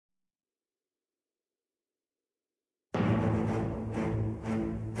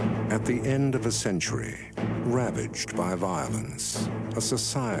At the end of a century, ravaged by violence, a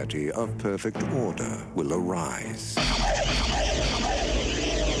society of perfect order will arise.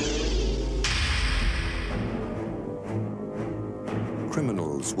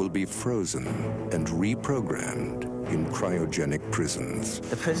 Criminals will be frozen and reprogrammed in cryogenic prisons.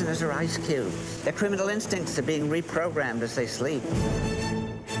 The prisoners are ice cubes. Their criminal instincts are being reprogrammed as they sleep.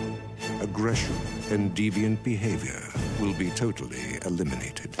 Aggression and deviant behavior will be totally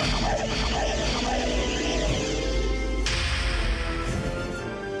eliminated.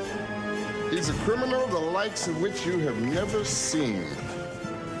 He's a criminal the likes of which you have never seen.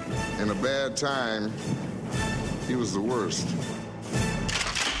 In a bad time, he was the worst.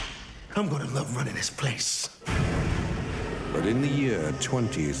 I'm gonna love running this place. But in the year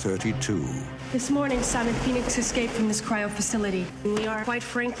 2032... This morning, Simon Phoenix escaped from this cryo facility. We are, quite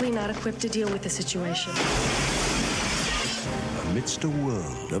frankly, not equipped to deal with the situation. Amidst a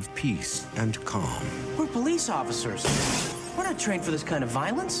world of peace and calm... We're police officers. We're not trained for this kind of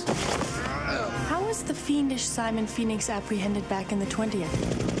violence. How was the fiendish Simon Phoenix apprehended back in the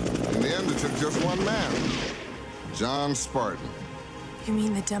 20th? In the end, it took just one man. John Spartan. You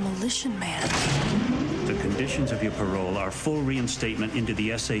mean the Demolition Man? The conditions of your parole are full reinstatement into the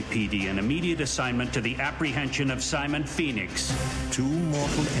SAPD and immediate assignment to the apprehension of Simon Phoenix. Two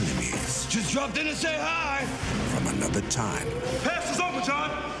mortal enemies. Just dropped in to say hi. From another time. Pass is over, John.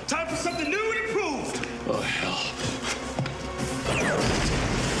 Time for something new and improved. Oh, hell.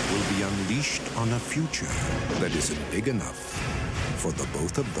 Will be unleashed on a future that isn't big enough for the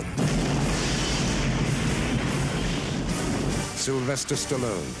both of them. Sylvester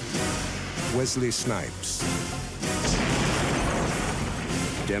Stallone, Wesley Snipes,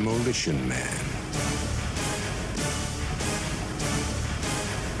 Demolition Man.